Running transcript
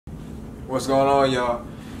What's going on, y'all?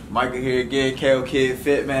 Michael here again,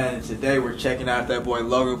 K.Okiddfit, man. And today we're checking out that boy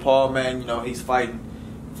Logan Paul, man. You know, he's fighting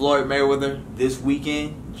Floyd Mayweather this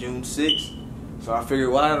weekend, June 6th. So I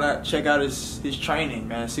figured, why not check out his training,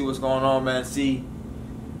 man? See what's going on, man. See,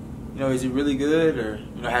 you know, is he really good, or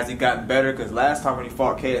you know, has he gotten better? Because last time when he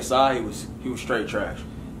fought KSI, he was straight trash.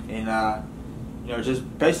 And you know,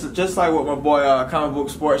 just like what my boy Comic Book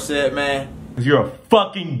Sports said, man. You're a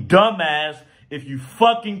fucking dumbass if you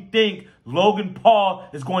fucking think Logan Paul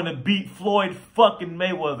is going to beat Floyd fucking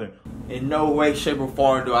Mayweather. In no way, shape, or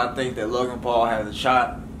form do I think that Logan Paul has a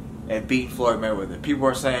shot at beating Floyd Mayweather. People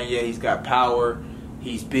are saying, yeah, he's got power,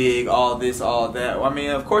 he's big, all this, all that. Well, I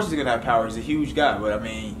mean, of course he's gonna have power. He's a huge guy, but I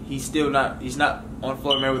mean, he's not on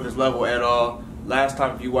Floyd Mayweather's level at all. Last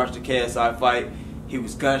time, if you watched the KSI fight, he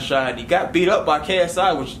was gunshot and he got beat up by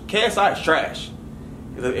KSI, which KSI is trash.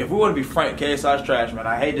 If we want to be frank, KSI is trash, man.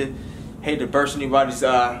 I hate to burst anybody's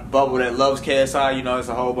bubble that loves KSI. You know, it's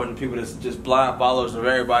a whole bunch of people that's just blind followers of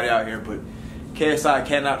everybody out here. But KSI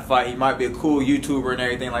cannot fight. He might be a cool YouTuber and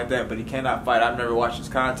everything like that, but he cannot fight. I've never watched his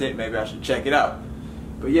content. Maybe I should check it out.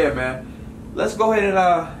 But yeah, man, let's go ahead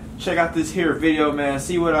and check out this here video, man.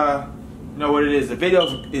 See what you know what it is. The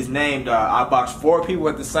video is named "I boxed 4 people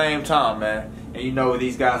at the same time," man. And you know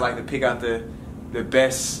these guys like to pick out the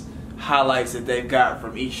best highlights that they've got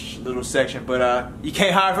from each little section, but you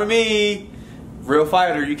can't hide from me. Real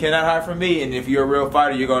fighter, you cannot hide from me. And if you're a real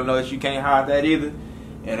fighter, you're gonna know that you can't hide that either.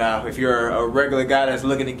 And if you're a regular guy that's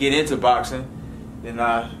looking to get into boxing, then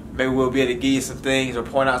maybe we'll be able to give you some things or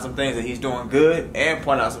point out some things that he's doing good, and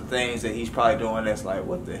point out some things that he's probably doing that's like,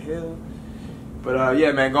 what the hell. But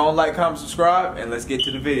yeah, man, go on, like, comment, subscribe, and let's get to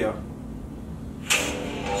the video.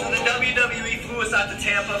 So the WWE flew us out to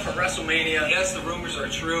Tampa for WrestleMania. Yes, the rumors are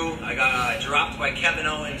true. I got dropped by Kevin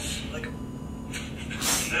Owens. Like,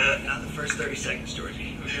 not the first 30 seconds,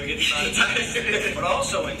 Georgie. We're gonna get demonetized. But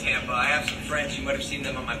also in Tampa, I have some friends. You might have seen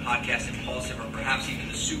them on my podcast, Impulsive, or perhaps even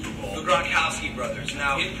the Super Bowl. The Gronkowski brothers.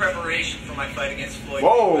 Now, in preparation for my fight against Floyd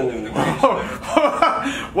Mayweather, the greatest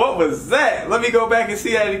fighter. What was that? Let me go back and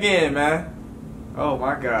see that again, man. Oh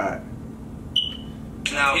my God.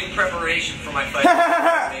 Now, in preparation for my fight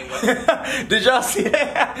against Mayweather. Did y'all see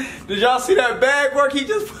that? Did y'all see that bag work he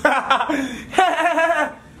just...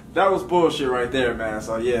 That was bullshit right there, man.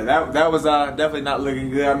 So yeah, that was definitely not looking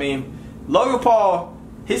good. I mean, Logan Paul,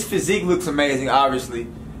 his physique looks amazing, obviously,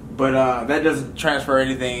 but that doesn't transfer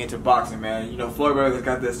anything into boxing, man. You know, Floyd Mayweather's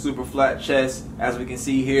got that super flat chest, as we can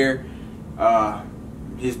see here.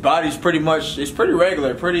 His body's pretty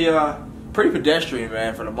regular, pretty pedestrian,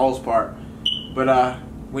 man, for the most part. But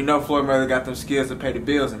we know Floyd Mayweather got them skills to pay the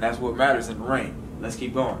bills, and that's what matters in the ring. Let's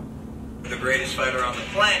keep going. The greatest fighter on the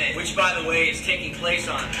planet, which, by the way, is taking place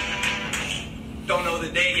on... Don't know the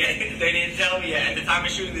date yet. They didn't tell me yet at the time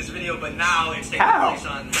of shooting this video, but now it's taking place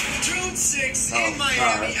on June 6th in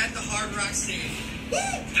Miami at the Hard Rock Stadium.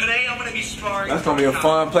 Today I'm going to be sparring... That's going to be a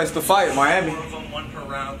fun place to fight, Miami. 4 of them, 1 per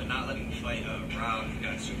round. They're not letting me fight a round. You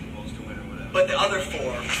got Super Bowls to win or whatever. But the other 4,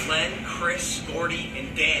 Glenn, Chris, Gordy,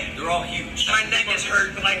 and Dan, they're all huge. My neck is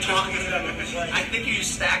hurt, like talking to them. I think you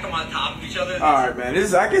just stack them on top of each other. Alright, man.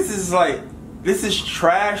 I guess this is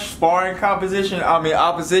trash sparring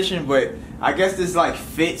opposition, but I guess this like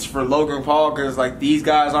fits for Logan Paul, because like these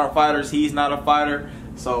guys aren't fighters, he's not a fighter,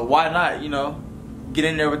 so why not, you know, get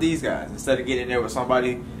in there with these guys instead of getting in there with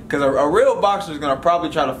somebody, because a real boxer is gonna probably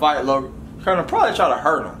try to fight Logan, probably try to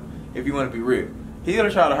hurt him. If you want to be real, he's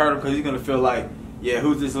gonna try to hurt him because he's gonna feel like, yeah,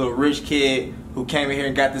 who's this little rich kid who came in here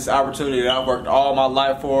and got this opportunity that I've worked all my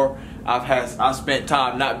life for? I've spent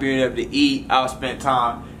time not being able to eat. I've spent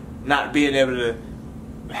time not being able to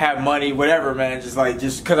have money, whatever, man. Just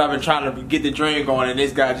because I've been trying to get the dream going, and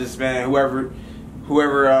this guy just, man, whoever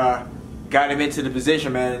got him into the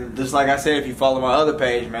position, man. Just like I said, if you follow my other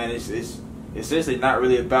page, man, it's essentially not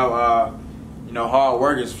really about you know, hard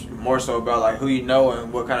work. It's more so about like who you know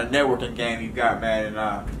and what kind of networking game you got, man.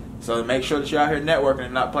 And so make sure that you're out here networking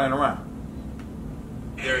and not playing around.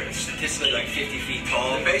 They're statistically like 50 feet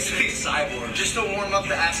tall. They're basically cyborg. Just to warm up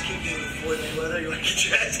the ass kicking with Floyd Mayweather, you want to get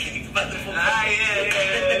your ass kicked by the full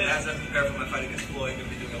yeah. As I prepare for my fight against Floyd, I'm going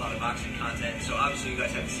to be doing a lot of boxing content. So obviously you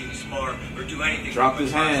guys have to see me spar or do anything. Drop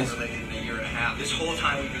his hands. Related in a year and a half. This whole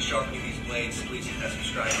time we've been sharpening these blades. Please hit that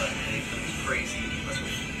subscribe button. It's crazy. Let's go.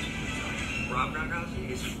 Rob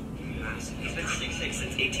Gronkowski is massive. He's been 6'6"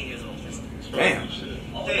 since 18 years old. Damn.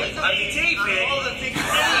 All the things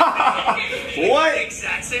What?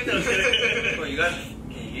 Exact same thing. Bro, you guys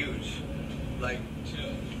are huge. Like,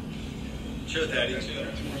 chill, daddy, chill.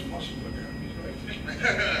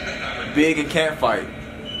 Big and can't fight.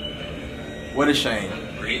 What a shame.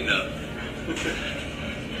 We're eating up.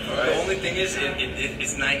 The only only thing is,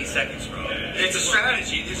 it's 90 seconds, bro. It's a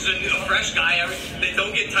strategy. This is a fresh guy. They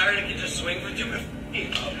don't get tired and can just swing for 2 minutes.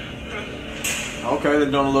 Okay,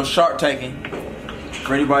 they're doing a little shark taking.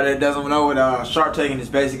 For anybody that doesn't know what shark taking is,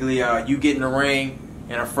 basically you get in the ring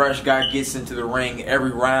and a fresh guy gets into the ring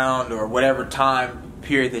every round or whatever time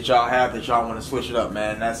period that y'all have that y'all want to switch it up,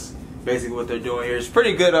 man. That's basically what they're doing here. It's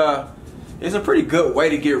pretty good. It's a pretty good way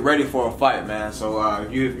to get ready for a fight, man. So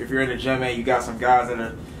if you're in the gym and you got some guys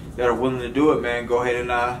that are willing to do it, man, go ahead and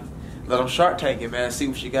let them shark tank it, man. See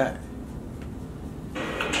what you got.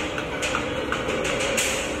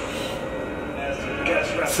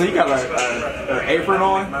 So you got an apron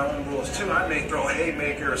on? My own rules too. I may throw a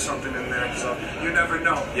haymaker or something in there, so you never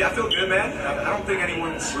know. Yeah, I feel good, man. I don't think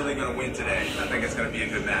anyone's really going to win today. I think it's going to be a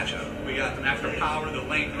good matchup. We got some extra power, the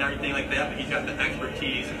length, and everything like that, but he's got the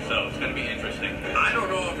expertise, so it's going to be interesting. I don't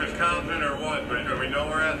know if it's confident or what, but we know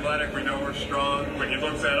we're athletic, we know we're strong. When he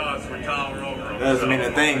looks at us, we tower over him. That doesn't mean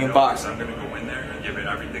a thing in boxing. I'm going to go in there and give it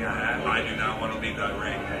everything I have. I do not want to leave that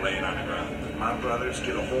ring laying on the ground. My brothers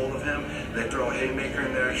get a hold of him, they throw a haymaker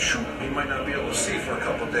in there, shoot, he might not be able to see for a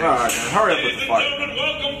couple days. All right, man, hurry up with the fight. Ladies and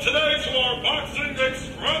gentlemen, welcome today to our boxing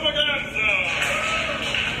extravaganza.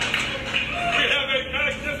 We have a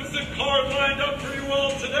magnificent card lined up for you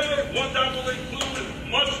all today, one that will include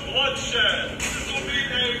much bloodshed. This will be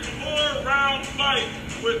a 4-round fight,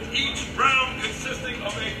 with each round consisting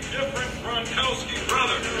of a different Gronkowski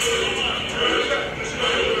brother.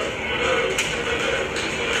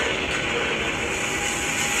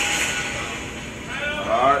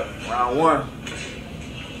 All right, round one.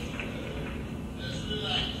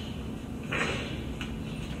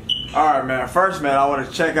 All right, man. First, man, I want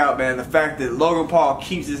to check out, man, the fact that Logan Paul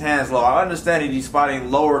keeps his hands low. I understand that he's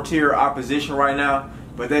fighting lower tier opposition right now,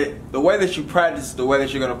 but the way that you practice is the way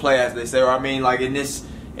that you're gonna play, as they say. Or I mean, like in this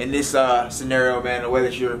scenario, man, the way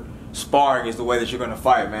that you're sparring is the way that you're gonna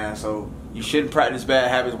fight, man. So you shouldn't practice bad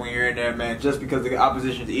habits when you're in there, man. Just because the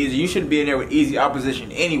opposition is easy, you shouldn't be in there with easy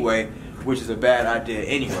opposition anyway, which is a bad idea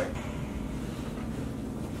anyway.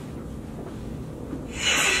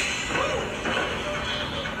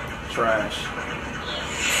 Trash.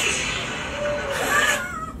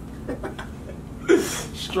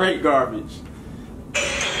 Straight garbage.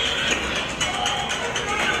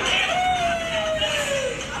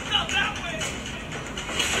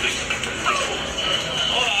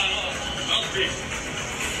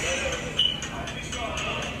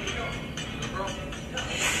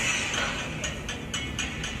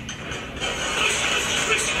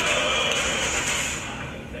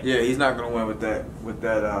 Yeah, he's not gonna win with that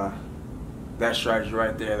strategy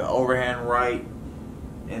right there. The overhand right,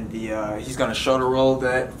 and he's gonna shoulder roll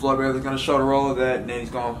that. Floyd Mayweather's gonna shoulder roll that, and then he's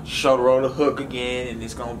gonna shoulder roll the hook again, and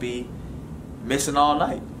it's gonna be missing all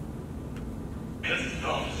night. This is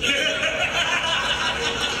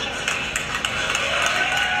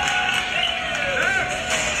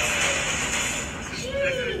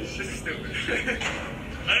stupid.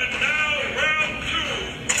 And now round 2.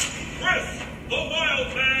 Chris, the Wild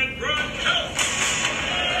Man, Gronkowski.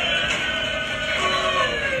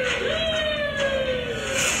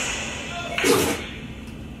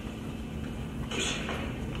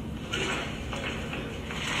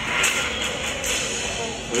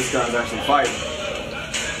 This guy's actually fighting.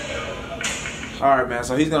 Alright, man,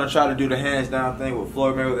 so he's going to try to do the hands down thing with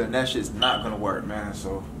Floyd Mayweather, and that shit's not going to work, man.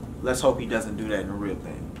 So let's hope he doesn't do that in the real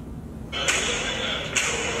thing.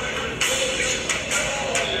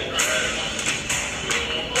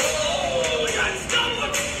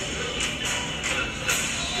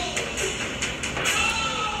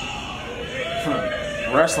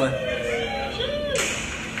 Wrestling.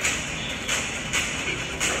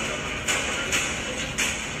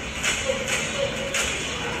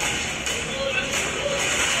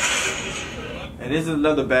 And this is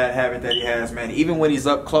another bad habit that he has, man. Even when he's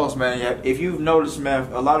up close, man, if you've noticed,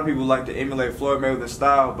 man, a lot of people like to emulate Floyd Mayweather's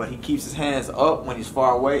style, but he keeps his hands up when he's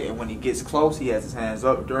far away, and when he gets close, he has his hands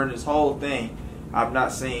up. During this whole thing, I've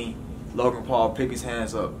not seen Logan Paul pick his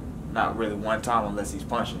hands up, not really one time unless he's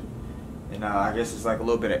punching. And I guess it's like a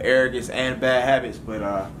little bit of arrogance and bad habits,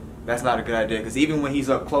 but that's not a good idea, because even when he's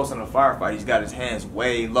up close in a firefight, he's got his hands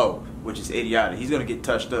way low, which is idiotic. He's going to get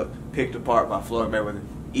touched up, picked apart by Floyd Mayweather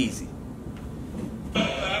easy. Why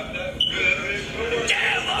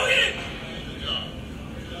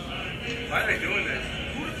are they doing this?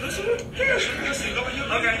 Listen. Okay.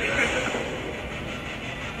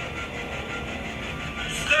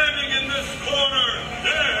 Standing in this corner,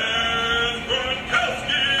 Dan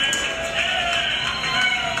Gronkowski.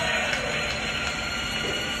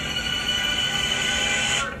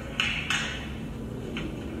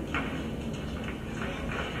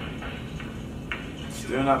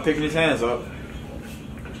 Still not picking his hands up.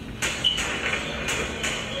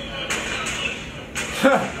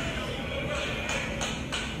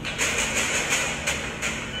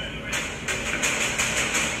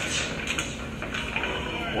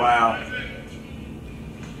 Wow.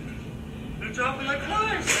 They're dropping like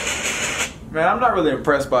flies. Man, I'm not really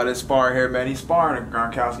impressed by this sparring here, man. He's sparring the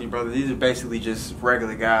Gronkowski brothers. These are basically just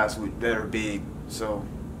regular guys that are big. So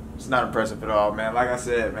it's not impressive at all, man. Like I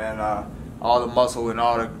said, man, all the muscle and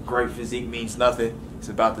all the great physique means nothing. It's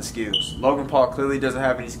about the skills. Logan Paul clearly doesn't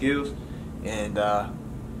have any skills, and the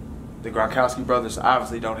Gronkowski brothers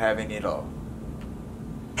obviously don't have any at all.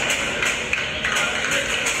 Ladies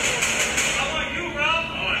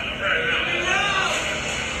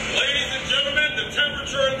and gentlemen, the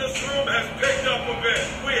temperature in this room has picked up a bit.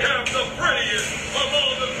 We have the prettiest of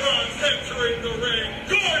all the grunts entering the ring,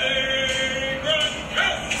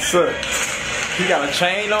 Gronkowski. Sir, he got a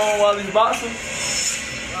chain on while he's boxing?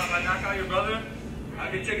 If I knock out your brother, I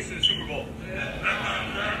get tickets to the Super Bowl.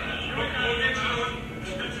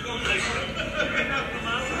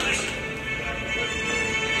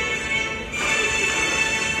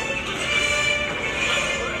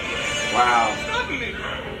 Wow.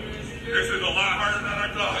 This is a lot harder than I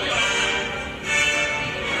thought.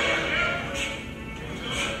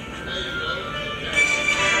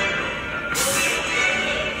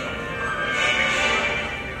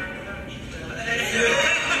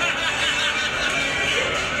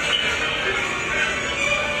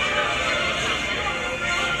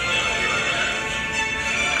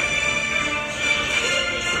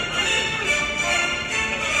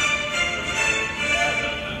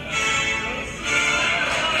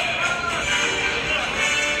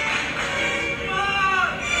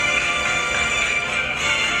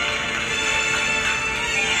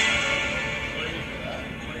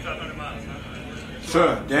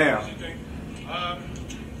 Sure, damn.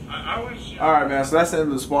 Alright, man, so that's the end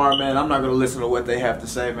of the sparring, man. I'm not going to listen to what they have to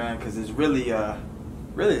say, man, because it's really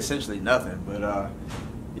essentially nothing. But,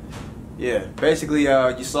 yeah, basically,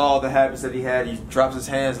 you saw the habits that he had. He drops his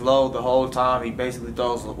hands low the whole time. He basically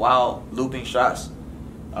throws wild looping shots,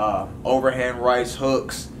 overhand rights,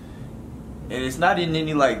 hooks. And it's not in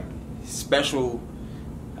any, like, special,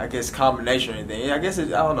 I guess, combination or anything. I guess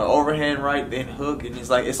it's, I don't know, overhand right, then hook, and it's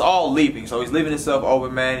like, it's all leaping. So he's leaving himself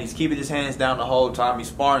open, man. He's keeping his hands down the whole time. He's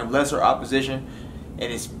sparring lesser opposition,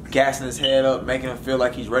 and he's gassing his head up, making him feel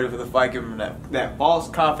like he's ready for the fight, giving him that false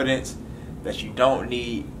confidence that you don't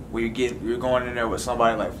need when you're going in there with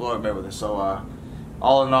somebody like Floyd Mayweather. So,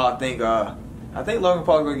 all in all, I think Logan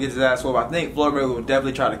Paul's going to get his ass whooped. I think Floyd Mayweather will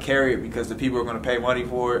definitely try to carry it because the people are going to pay money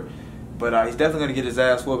for it. But he's definitely going to get his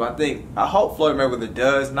ass whooped. I hope Floyd Mayweather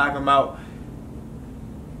does knock him out.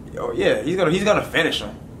 Oh, yeah, he's gonna finish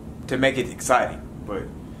him to make it exciting. But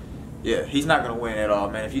yeah, he's not gonna win at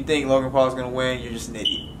all, man. If you think Logan Paul's gonna win, you're just an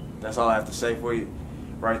idiot. That's all I have to say for you,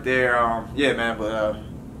 right there. Yeah, man. But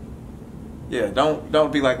yeah,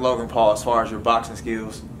 don't be like Logan Paul as far as your boxing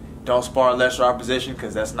skills. Don't spar lesser opposition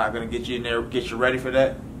because that's not gonna get you in there, get you ready for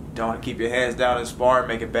that. Don't keep your hands down in sparring,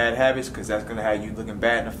 making bad habits, because that's going to have you looking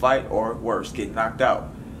bad in a fight, or worse, getting knocked out.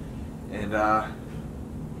 And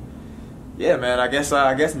yeah, man, I guess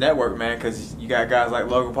network, man, because you got guys like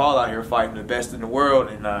Logan Paul out here fighting the best in the world,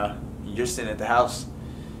 and you're sitting at the house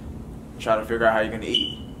trying to figure out how you're going to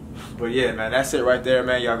eat. But yeah, man, that's it right there,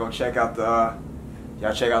 man. Y'all go check out the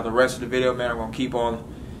rest of the video, man. I'm going to keep on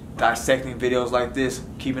dissecting videos like this,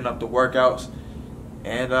 keeping up the workouts,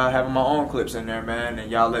 and having my own clips in there, man.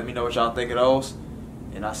 And y'all let me know what y'all think of those.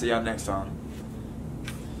 And I'll see y'all next time.